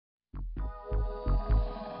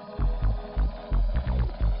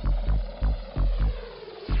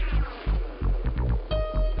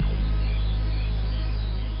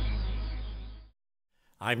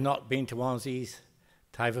I've not been to one of these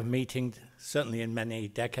type of meetings, certainly in many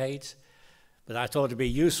decades, but I thought it'd be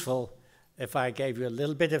useful if I gave you a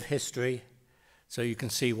little bit of history so you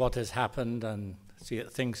can see what has happened and see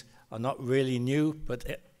that things are not really new, but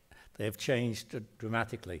they've changed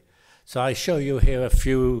dramatically. So I show you here a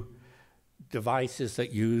few devices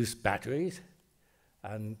that use batteries,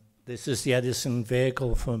 and this is the Edison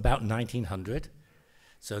vehicle from about 1900.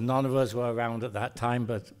 So none of us were around at that time,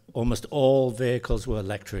 but almost all vehicles were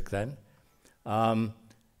electric then.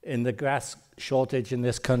 In the gas shortage in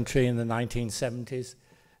this country in the 1970s,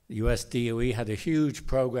 the US DOE had a huge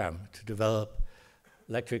program to develop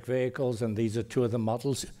electric vehicles, and these are two of the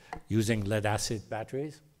models using lead-acid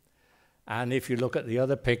batteries. And if you look at the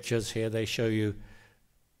other pictures here, they show you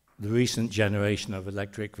the recent generation of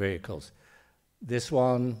electric vehicles. This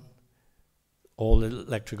one, all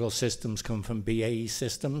electrical systems come from BAE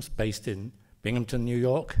Systems, based in Binghamton, New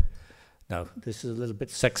York. Now, this is a little bit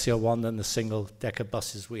sexier one than the single-decker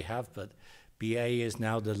buses we have, but BAE is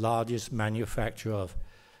now the largest manufacturer of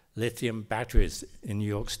lithium batteries in New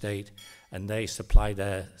York State, and they supply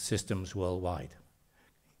their systems worldwide.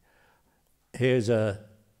 Here's a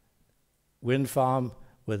wind farm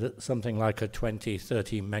with something like a 20,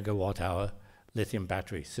 30 megawatt hour lithium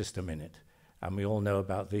battery system in it. And we all know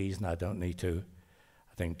about these, and I don't need to,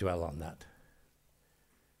 I think, dwell on that.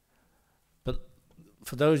 But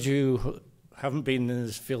for those of you who haven't been in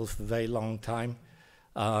this field for a very long time,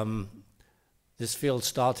 this field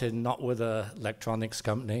started not with an electronics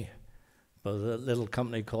company, but with a little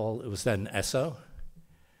company called, it was then ESSO.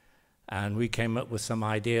 And we came up with some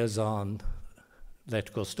ideas on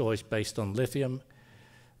electrical storage based on lithium.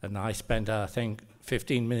 And I spent, I think,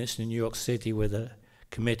 15 minutes in New York City with a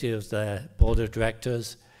committee of their board of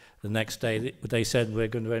directors. The next day, they said, we're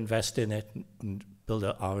going to invest in it and build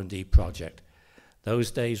an R&D project. Those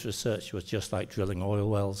days, research was just like drilling oil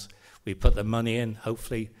wells. We put the money in,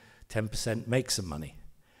 hopefully 10% makes some money.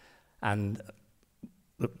 And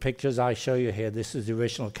the pictures I show you here, this is the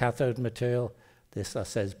original cathode material. This, I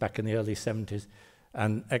said, is back in the early 70s.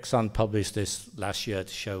 And Exxon published this last year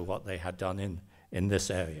to show what they had done in this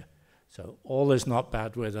area. So all is not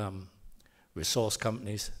bad with resource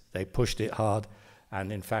companies. They pushed it hard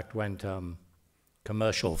and, in fact, went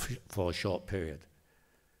commercial for a short period.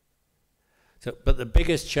 So, but the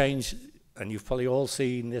biggest change, and you've probably all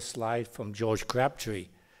seen this slide from George Crabtree,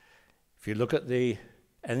 if you look at the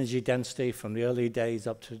energy density from the early days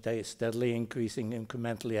up to today, it's steadily increasing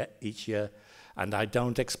incrementally each year, and I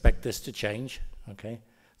don't expect this to change, okay?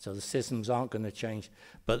 So the systems aren't going to change,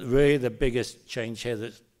 but really the biggest change here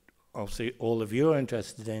that obviously all of you are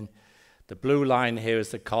interested in, the blue line here is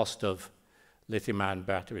the cost of lithium-ion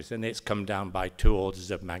batteries, and it's come down by 2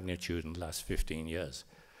 orders of magnitude in the last 15 years.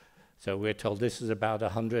 So we're told this is about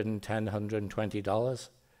 $110, $120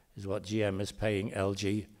 is what GM is paying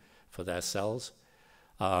LG for their cells.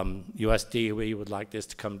 US DOE would like this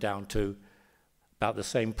to come down to about the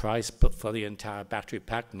same price, but for the entire battery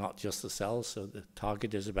pack, not just the cells. So the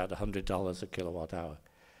target is about $100 a kilowatt hour,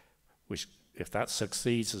 which, if that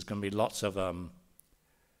succeeds, there's going to be lots of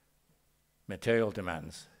material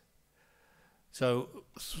demands. So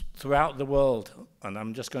throughout the world, and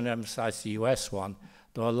I'm just going to emphasize the US one,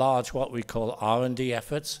 there are large what we call R&D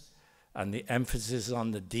efforts, and the emphasis is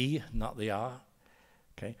on the D, not the R.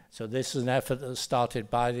 Okay, so this is an effort that was started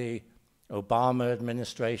by the Obama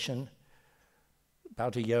administration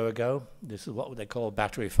about a year ago. This is what they call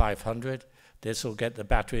Battery500. This will get the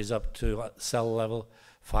batteries up to cell level,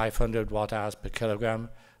 500 watt hours per kilogram,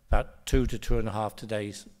 about 2 to 2.5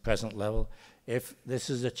 today's present level. If this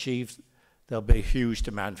is achieved, there'll be a huge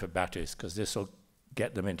demand for batteries because this will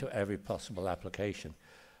get them into every possible application.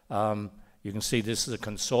 You can see this is a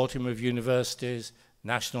consortium of universities,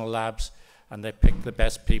 national labs, and they pick the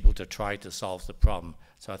best people to try to solve the problem.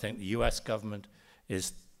 So I think the US government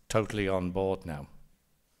is totally on board now.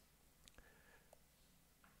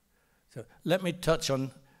 So let me touch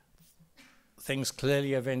on things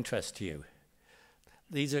clearly of interest to you.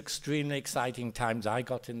 These are extremely exciting times. I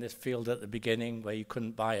got in this field at the beginning where you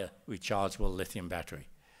couldn't buy a rechargeable lithium battery.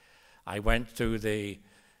 I went through the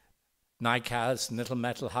NiCads, nickel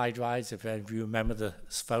metal hydrides. If any of you remember the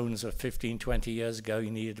phones of 15, 20 years ago,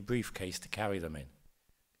 you needed a briefcase to carry them in.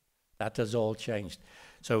 That has all changed.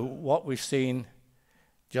 So what we've seen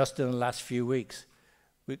just in the last few weeks,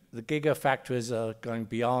 the gigafactories are going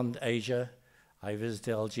beyond Asia. I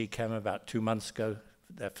visited LG Chem about 2 months ago,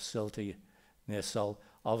 their facility near Seoul.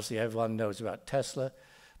 Obviously, everyone knows about Tesla,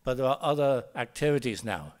 but there are other activities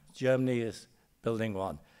now. Germany is building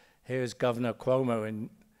one. Here's Governor Cuomo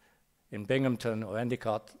in Binghamton or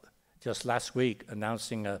Endicott just last week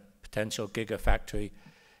announcing a potential gigafactory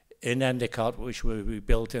in Endicott, which will be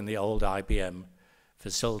built in the old IBM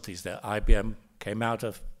facilities there. IBM came out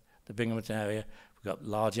of the Binghamton area. We've got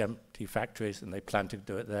large empty factories, and they plan to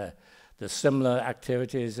do it there. There's similar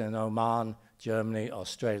activities in Oman, Germany,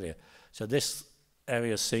 Australia. So this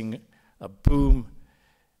area is seeing a boom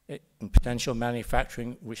in potential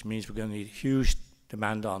manufacturing, which means we're going to need huge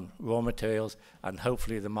demand on raw materials, and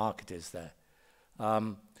hopefully the market is there.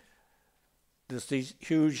 There's these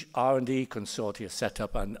huge R&D consortia set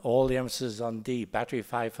up, and all the emphasis on D.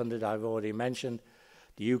 Battery500 I've already mentioned.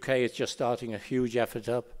 The UK is just starting a huge effort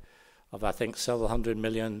up of, I think, several £100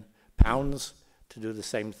 million to do the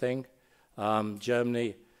same thing.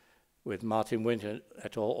 Germany, with Martin Winter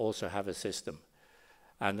et al., also have a system.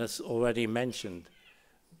 And as already mentioned,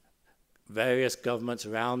 various governments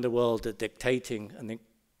around the world are dictating an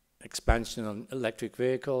expansion on electric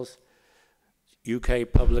vehicles.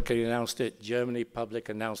 UK publicly announced it, Germany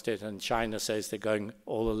publicly announced it, and China says they're going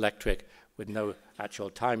all electric with no actual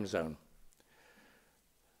time zone.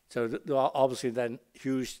 So there are obviously then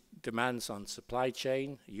huge demands on supply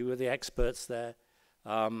chain. You are the experts there.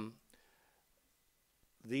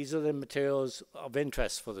 These are the materials of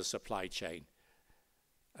interest for the supply chain.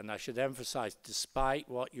 And I should emphasize, despite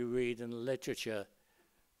what you read in the literature,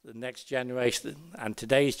 the next generation and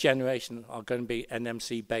today's generation are going to be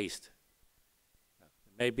NMC based.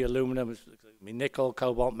 Maybe aluminum, nickel,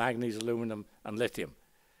 cobalt, manganese, aluminum, and lithium.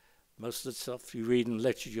 Most of the stuff you read in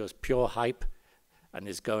literature is pure hype and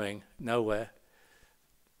is going nowhere.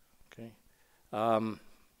 Okay.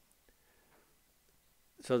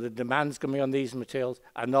 So the demand's going to be on these materials,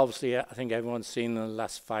 and obviously I think everyone's seen in the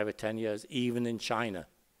last 5 or 10 years, even in China,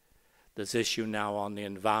 there's issue now on the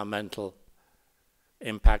environmental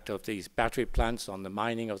impact of these battery plants, on the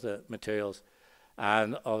mining of the materials,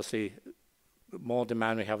 and obviously the more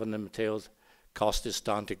demand we have on the materials, cost is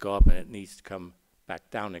starting to go up and it needs to come back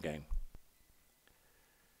down again.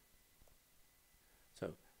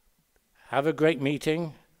 So have a great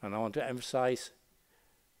meeting, and I want to emphasize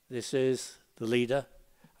this is the leader,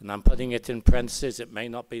 and I'm putting it in parentheses. It may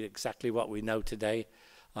not be exactly what we know today.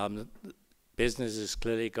 Business is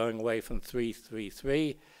clearly going away from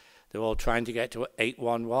 333. They're all trying to get to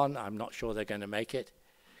 811. I'm not sure they're going to make it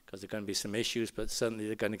because there are going to be some issues, but certainly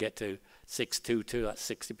they're going to get to 622, that's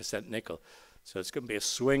 60% nickel. So it's going to be a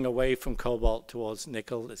swing away from cobalt towards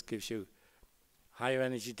nickel. This gives you higher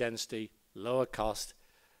energy density, lower cost,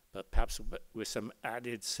 but perhaps with some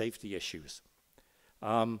added safety issues.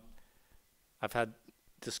 I've had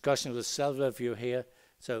discussions with several of you here.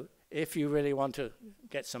 So if you really want to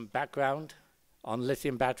get some background on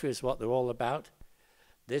lithium batteries, what they're all about,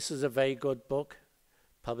 this is a very good book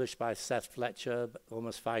published by Seth Fletcher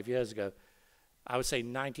almost 5 years ago. I would say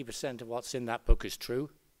 90% of what's in that book is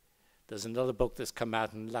true. There's another book that's come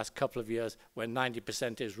out in the last couple of years where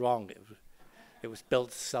 90% is wrong. It was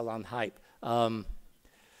built to sell on hype.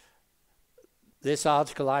 This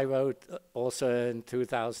article I wrote also in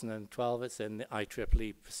 2012, it's in the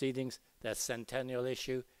IEEE proceedings, their centennial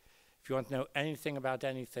issue. If you want to know anything about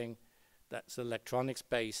anything that's electronics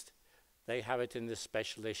based, they have it in this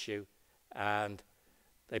special issue, and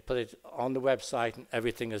they put it on the website, and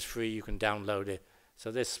everything is free, you can download it. So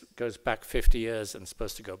this goes back 50 years and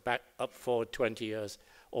supposed to go back up forward 20 years.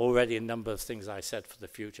 Already a number of things I said for the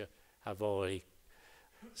future have already,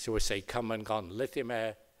 so we say, come and gone. Lithium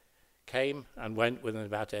air came and went within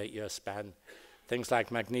about an 8-year span. Things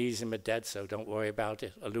like magnesium are dead, so don't worry about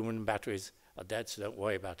it. Aluminum batteries are dead, so don't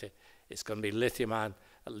worry about it. It's going to be lithium ion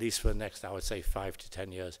at least for the next, I would say, 5 to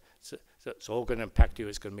 10 years. So it's all going to impact you.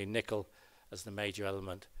 It's going to be nickel as the major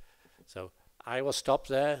element. So I will stop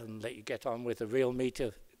there and let you get on with the real meat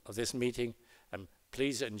of this meeting. And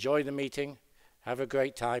please enjoy the meeting. Have a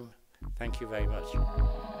great time. Thank you very much.